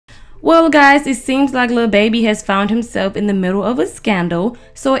Well guys, it seems like Lil Baby has found himself in the middle of a scandal.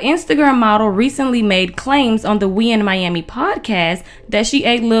 So an Instagram model recently made claims on the We in Miami podcast that she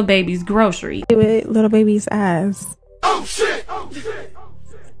ate Lil Baby's groceries. With Lil Baby's ass. Oh shit! Oh shit!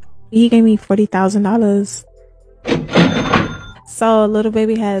 He gave me $40,000. So Lil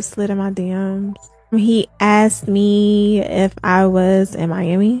Baby has slid in my DMs. He asked me if I was in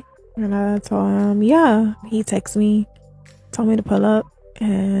Miami, and I told him, yeah. He texted me, told me to pull up,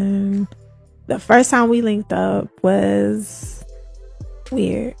 and the first time we linked up was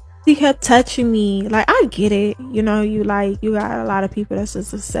weird. He kept touching me. Like, I get it, you know, you got a lot of people that's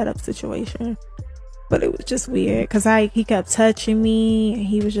just a setup situation, but it was just weird because he kept touching me and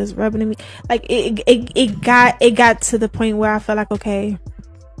he was just rubbing me. Like, it got to the point where I felt like, okay,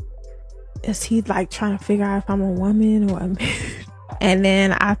 is he like trying to figure out if I'm a woman or a man? And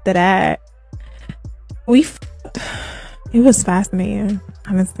then after that, it was fascinating,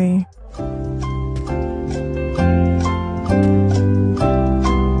 honestly.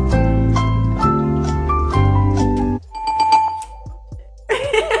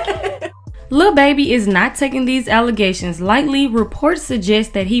 Lil Baby is not taking these allegations lightly. Reports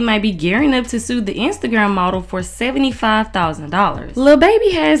suggest that he might be gearing up to sue the Instagram model for $75,000. Lil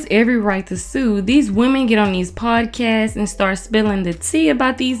Baby has every right to sue. These women get on these podcasts and start spilling the tea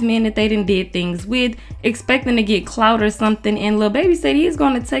about these men that they done did things with, expecting to get clout or something, and Lil Baby said he's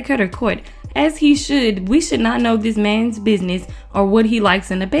going to take her to court. As he should. We should not know this man's business or what he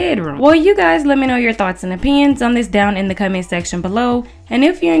likes in the bedroom. Well, you guys let me know your thoughts and opinions on this down in the comment section below. And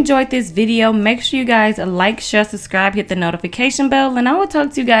if you enjoyed this video, make sure you guys like, share, subscribe, hit the notification bell, and I will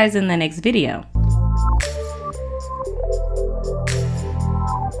talk to you guys in the next video.